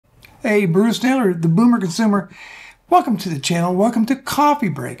Hey, Bruce Naylor, the Boomer Consumer. Welcome to the channel. Welcome to Coffee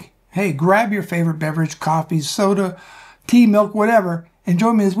Break. Hey, grab your favorite beverage, coffee, soda, tea, milk, whatever, and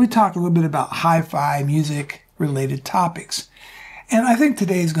join me as we talk a little bit about hi-fi music-related topics. And I think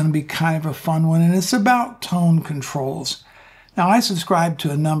today is going to be kind of a fun one, and it's about tone controls. Now, I subscribe to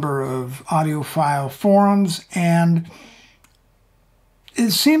a number of audiophile forums, and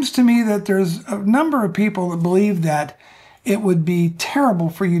it seems to me that there's a number of people that believe that it would be terrible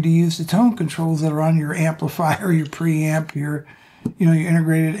for you to use the tone controls that are on your amplifier, your preamp, your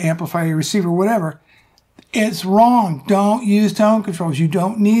integrated amplifier, your receiver, whatever. It's wrong. Don't use tone controls. You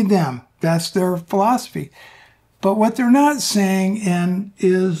don't need them. That's their philosophy. But what they're not saying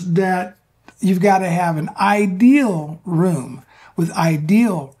is that you've got to have an ideal room with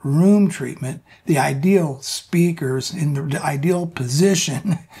ideal room treatment, the ideal speakers in the ideal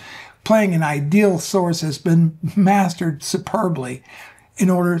position, playing an ideal source has been mastered superbly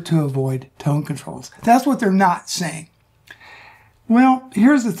in order to avoid tone controls. That's what they're not saying. Well,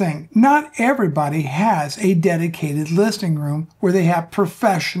 here's the thing. Not everybody has a dedicated listening room where they have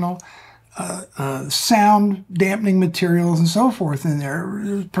professional sound dampening materials and so forth in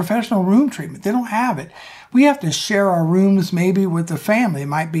there, professional room treatment. They don't have it. We have to share our rooms maybe with the family. It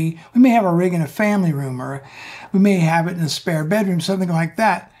might be, we may have a rig in a family room, or we may have it in a spare bedroom, something like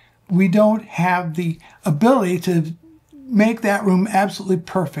that. We don't have the ability to make that room absolutely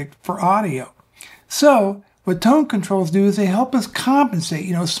perfect for audio. So what tone controls do is they help us compensate.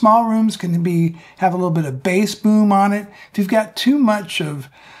 You know, small rooms can have a little bit of bass boom on it. If you've got too much of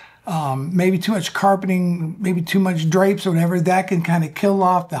maybe too much carpeting, maybe too much drapes or whatever, that can kind of kill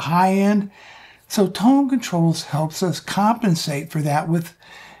off the high end. So tone controls helps us compensate for that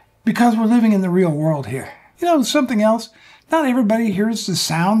because we're living in the real world here. You know, something else, not everybody hears the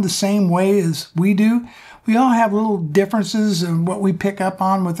sound the same way as we do. We all have little differences in what we pick up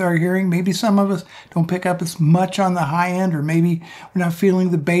on with our hearing. Maybe some of us don't pick up as much on the high end, or maybe we're not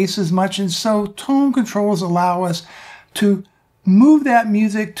feeling the bass as much. And so tone controls allow us to move that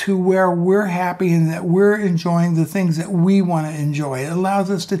music to where we're happy and that we're enjoying the things that we want to enjoy. It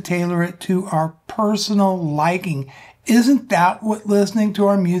allows us to tailor it to our personal liking. Isn't that what listening to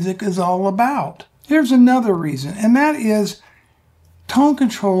our music is all about? Here's another reason, and that is tone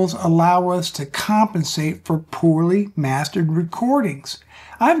controls allow us to compensate for poorly mastered recordings.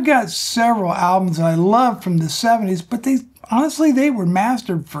 I've got several albums that I love from the 70s, but honestly, they were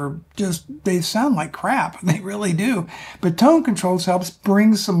mastered they sound like crap. They really do. But tone controls helps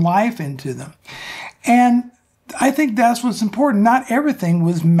bring some life into them. And I think that's what's important. Not everything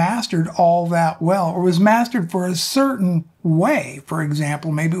was mastered all that well, or was mastered for a certain way. For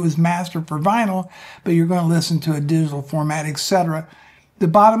example, maybe it was mastered for vinyl, but you're going to listen to a digital format, etc. The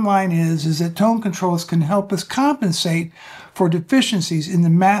bottom line is that tone controls can help us compensate for deficiencies in the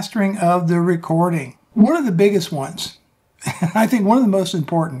mastering of the recording. One of the biggest ones, I think one of the most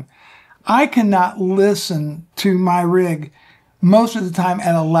important, I cannot listen to my rig most of the time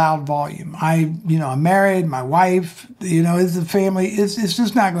at a loud volume. I'm married, my wife, is the family, it's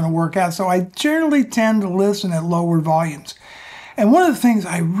just not going to work out. So I generally tend to listen at lower volumes. And one of the things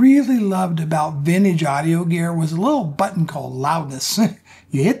I really loved about vintage audio gear was a little button called loudness.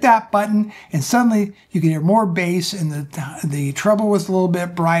 You hit that button and suddenly you can hear more bass, and the treble was a little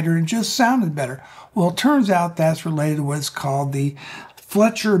bit brighter and just sounded better. Well, it turns out that's related to what's called the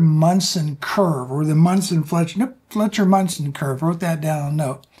Fletcher-Munson curve, or the Fletcher-Munson curve. Wrote that down on a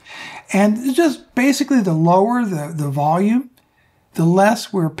note. And it's just basically the lower the volume, the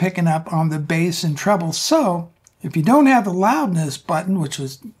less we're picking up on the bass and treble. So if you don't have the loudness button, which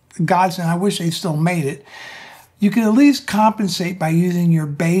was godsend, I wish they still made it, you can at least compensate by using your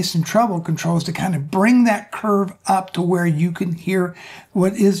bass and treble controls to kind of bring that curve up to where you can hear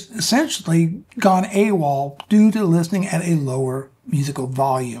what is essentially gone AWOL due to listening at a lower musical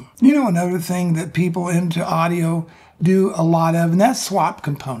volume. You know, another thing that people into audio do a lot of, and that's swap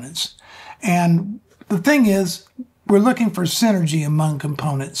components. And the thing is, we're looking for synergy among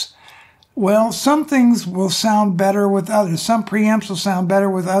components. Well, some things will sound better with others. Some preamps will sound better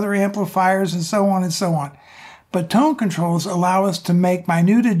with other amplifiers, and so on and so on. But tone controls allow us to make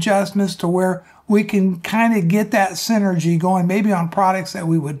minute adjustments to where we can kind of get that synergy going, maybe on products that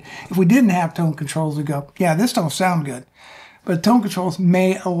we would, if we didn't have tone controls, we'd go, yeah, this don't sound good. But tone controls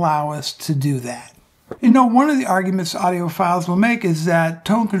may allow us to do that. You know, one of the arguments audiophiles will make is that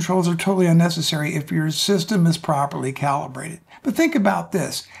tone controls are totally unnecessary if your system is properly calibrated. But think about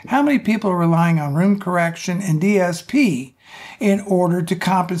this. How many people are relying on room correction and DSP in order to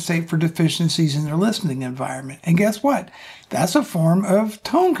compensate for deficiencies in their listening environment? And guess what? That's a form of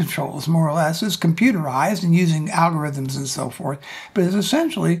tone controls, more or less. It's computerized and using algorithms and so forth, but it's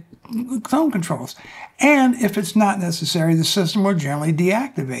essentially tone controls. And if it's not necessary, the system will generally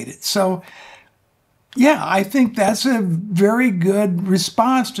deactivate it. So yeah, I think that's a very good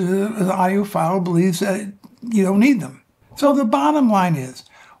response to the audiophile who believes that you don't need them. So the bottom line is,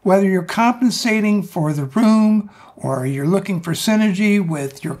 whether you're compensating for the room, or you're looking for synergy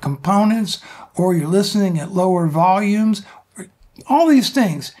with your components, or you're listening at lower volumes, all these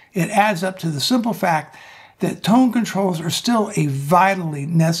things, it adds up to the simple fact that tone controls are still a vitally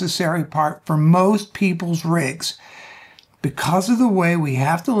necessary part for most people's rigs, because of the way we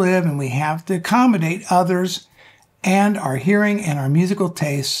have to live and we have to accommodate others and our hearing and our musical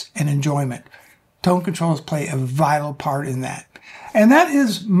tastes and enjoyment. Tone controls play a vital part in that. And that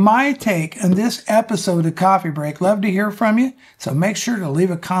is my take on this episode of Coffee Break. Love to hear from you, so make sure to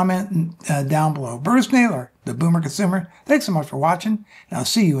leave a comment down below. Bruce Naylor, the Boomer Consumer, thanks so much for watching, and I'll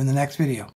see you in the next video.